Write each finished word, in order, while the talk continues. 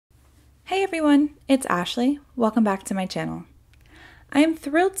Hey everyone, it's Ashley. Welcome back to my channel. I am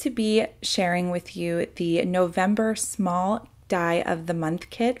thrilled to be sharing with you the November Small Die of the Month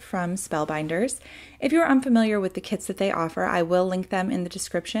kit from Spellbinders. If you're unfamiliar with the kits that they offer, I will link them in the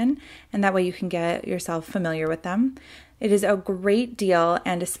description, and that way you can get yourself familiar with them. It is a great deal,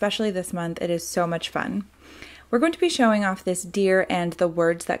 and especially this month, it is so much fun. We're going to be showing off this deer and the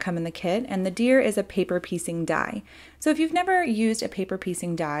words that come in the kit, and the deer is a paper piecing die. So if you've never used a paper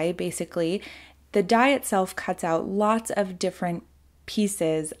piecing die, basically, the die itself cuts out lots of different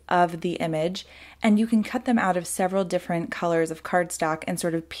pieces of the image, and you can cut them out of several different colors of cardstock and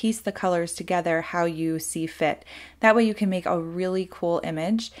sort of piece the colors together how you see fit. That way you can make a really cool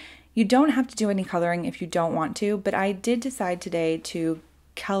image. You don't have to do any coloring if you don't want to, but I did decide today to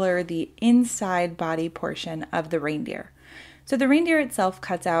color the inside body portion of the reindeer. So the reindeer itself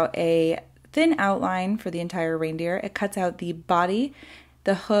cuts out a thin outline for the entire reindeer. It cuts out the body,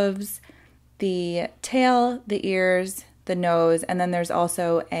 the hooves, the tail, the ears, the nose, and then there's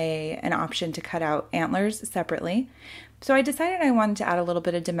also an option to cut out antlers separately. So I decided I wanted to add a little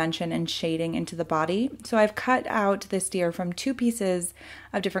bit of dimension and shading into the body. So I've cut out this deer from two pieces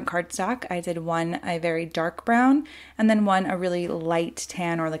of different cardstock. I did one a very dark brown and then one a really light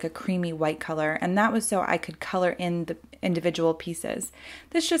tan or like a creamy white color. And that was so I could color in the individual pieces.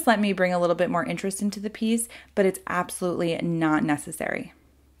 This just let me bring a little bit more interest into the piece, but it's absolutely not necessary.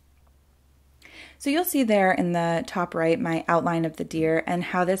 So you'll see there in the top right my outline of the deer and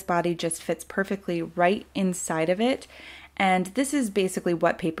how this body just fits perfectly right inside of it. And this is basically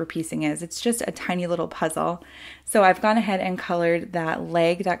what paper piecing is. It's just a tiny little puzzle. So I've gone ahead and colored that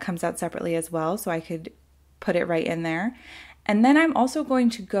leg that comes out separately as well, so I could put it right in there. And then I'm also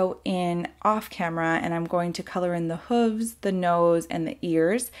going to go in off camera and I'm going to color in the hooves, the nose, and the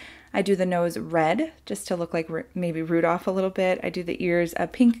ears. I do the nose red just to look like maybe Rudolph a little bit. I do the ears a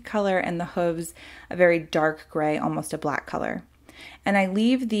pink color and the hooves a very dark gray, almost a black color. And I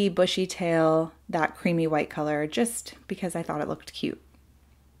leave the bushy tail that creamy white color just because I thought it looked cute.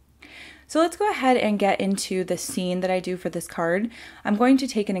 So let's go ahead and get into the scene that I do for this card. I'm going to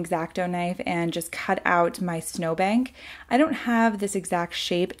take an X-Acto knife and just cut out my snowbank. I don't have this exact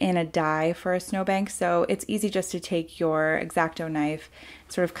shape in a die for a snowbank, so it's easy just to take your X-Acto knife,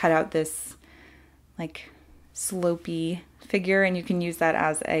 sort of cut out this like slopey figure, and you can use that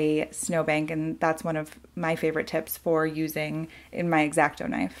as a snowbank, and that's one of my favorite tips for using in my X-Acto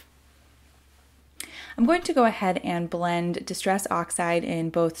knife. I'm going to go ahead and blend Distress Oxide in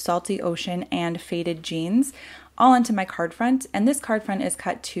both Salty Ocean and Faded Jeans all onto my card front, and this card front is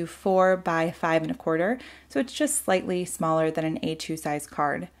cut to 4 by 5 1/4, so it's just slightly smaller than an A2 size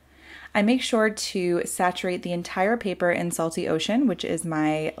card. I make sure to saturate the entire paper in Salty Ocean, which is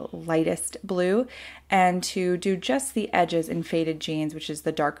my lightest blue, and to do just the edges in Faded Jeans, which is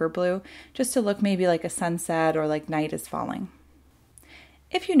the darker blue, just to look maybe like a sunset or like night is falling.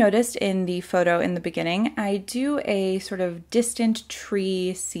 If you noticed in the photo in the beginning, I do a sort of distant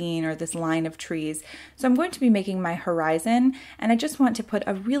tree scene or this line of trees. So I'm going to be making my horizon, and I just want to put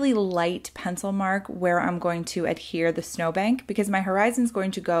a really light pencil mark where I'm going to adhere the snowbank because my horizon is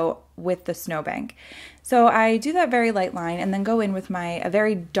going to go with the snowbank. So I do that very light line and then go in with a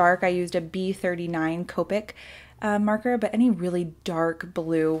very dark, I used a B39 Copic marker, but any really dark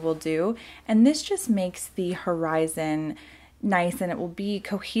blue will do. And this just makes the horizon nice and it will be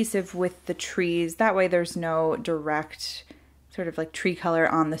cohesive with the trees. That way there's no direct sort of like tree color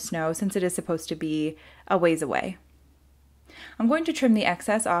on the snow since it is supposed to be a ways away. I'm going to trim the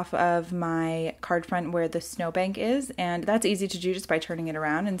excess off of my card front where the snowbank is, and that's easy to do just by turning it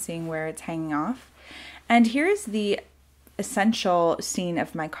around and seeing where it's hanging off. And here's the essential scene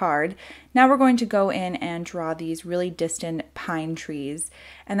of my card. Now we're going to go in and draw these really distant pine trees,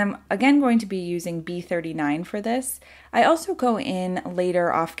 and I'm again going to be using B39 for this. I also go in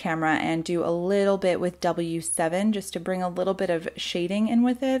later off camera and do a little bit with W7 just to bring a little bit of shading in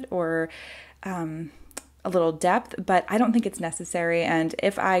with it, or a little depth, but I don't think it's necessary, and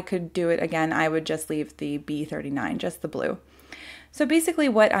if I could do it again I would just leave the B39, just the blue. So basically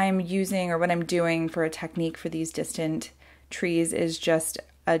what I'm using or what I'm doing for a technique for these distant trees is just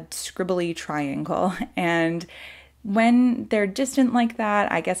a scribbly triangle, and when they're distant like that,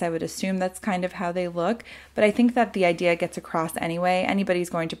 I guess I would assume that's kind of how they look, but I think that the idea gets across anyway. Anybody's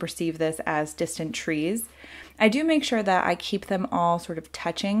going to perceive this as distant trees. I do make sure that I keep them all sort of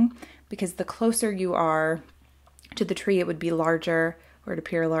touching, because the closer you are to the tree it would be larger or it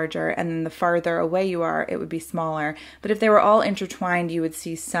appear larger, and then the farther away you are it would be smaller. But if they were all intertwined you would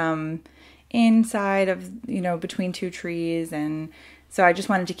see some inside of, between two trees, and so I just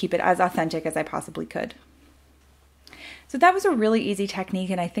wanted to keep it as authentic as I possibly could. So that was a really easy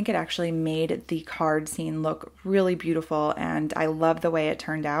technique, and I think it actually made the card scene look really beautiful, and I love the way it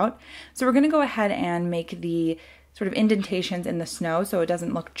turned out. So we're going to go ahead and make the sort of indentations in the snow so it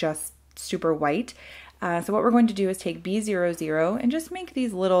doesn't look just super white. So what we're going to do is take B00 and just make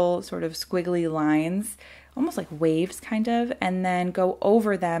these little sort of squiggly lines, almost like waves kind of, and then go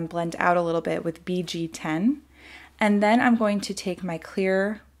over them, blend out a little bit with BG10. And then I'm going to take my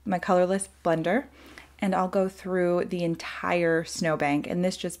colorless blender, and I'll go through the entire snowbank, and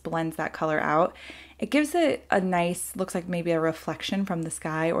this just blends that color out. It gives it a nice, looks like maybe a reflection from the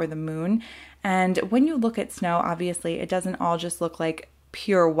sky or the moon. And when you look at snow, obviously it doesn't all just look like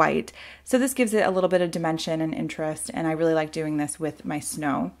pure white. So this gives it a little bit of dimension and interest, and I really like doing this with my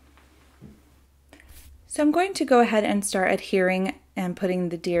snow. So I'm going to go ahead and start adhering and putting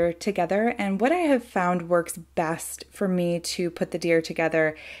the deer together. And what I have found works best for me to put the deer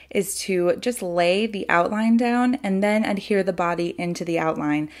together is to just lay the outline down and then adhere the body into the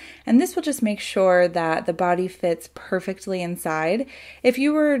outline. And this will just make sure that the body fits perfectly inside. If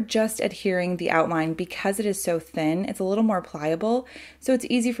you were just adhering the outline, because it is so thin, it's a little more pliable. So it's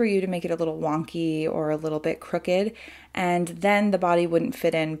easy for you to make it a little wonky or a little bit crooked. And then the body wouldn't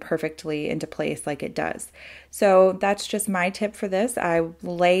fit in perfectly into place like it does. So that's just my tip for this. I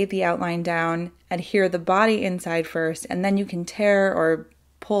lay the outline down, adhere the body inside first, and then you can tear or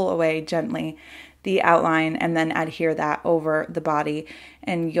pull away gently the outline and then adhere that over the body,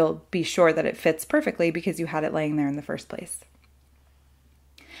 and you'll be sure that it fits perfectly because you had it laying there in the first place.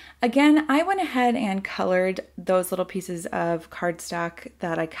 Again, I went ahead and colored those little pieces of cardstock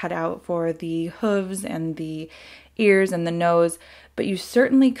that I cut out for the hooves and the ears and the nose, but you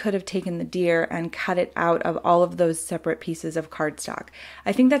certainly could have taken the deer and cut it out of all of those separate pieces of cardstock.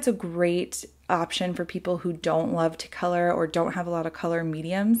 I think that's a great option for people who don't love to color or don't have a lot of color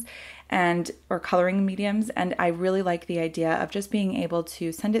mediums or coloring mediums, and I really like the idea of just being able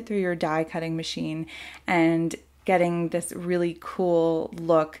to send it through your die cutting machine and getting this really cool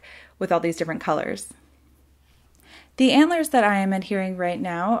look with all these different colors. The antlers that I am adhering right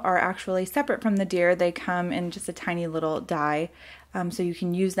now are actually separate from the deer. They come in just a tiny little die, so you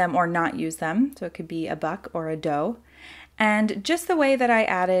can use them or not use them. So it could be a buck or a doe. And just the way that I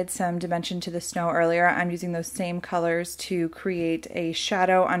added some dimension to the snow earlier, I'm using those same colors to create a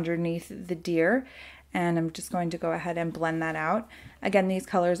shadow underneath the deer. And I'm just going to go ahead and blend that out. Again, these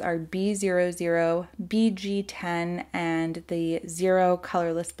colors are B00, BG10, and the 0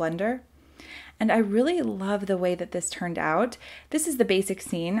 colorless blender. And I really love the way that this turned out. This is the basic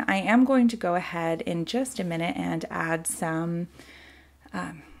scene. I am going to go ahead in just a minute and add some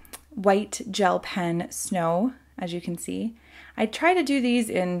white gel pen snow, as you can see. I try to do these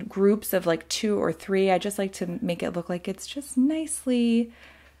in groups of like 2 or 3. I just like to make it look like it's just nicely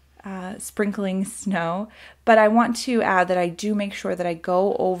sprinkling snow, but I want to add that I do make sure that I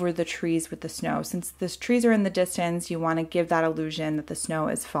go over the trees with the snow. Since the trees are in the distance, you want to give that illusion that the snow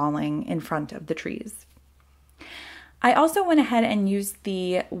is falling in front of the trees. I also went ahead and used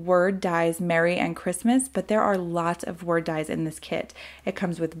the word dies Merry and Christmas, but there are lots of word dies in this kit. It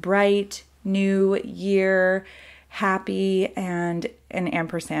comes with bright, new, year, happy, and an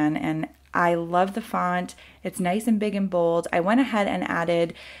ampersand, and I love the font. It's nice and big and bold. I went ahead and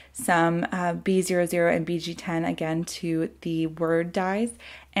added some B00 and BG10 again to the word dies,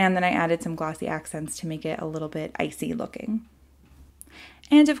 and then I added some glossy accents to make it a little bit icy looking.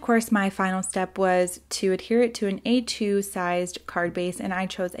 And of course, my final step was to adhere it to an A2 sized card base, and I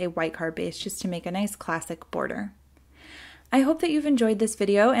chose a white card base just to make a nice classic border. I hope that you've enjoyed this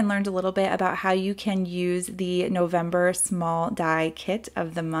video and learned a little bit about how you can use the November Small Die Kit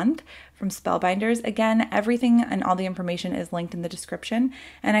of the Month from Spellbinders. Again, everything and all the information is linked in the description,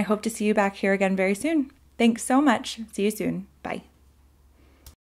 and I hope to see you back here again very soon. Thanks so much. See you soon. Bye.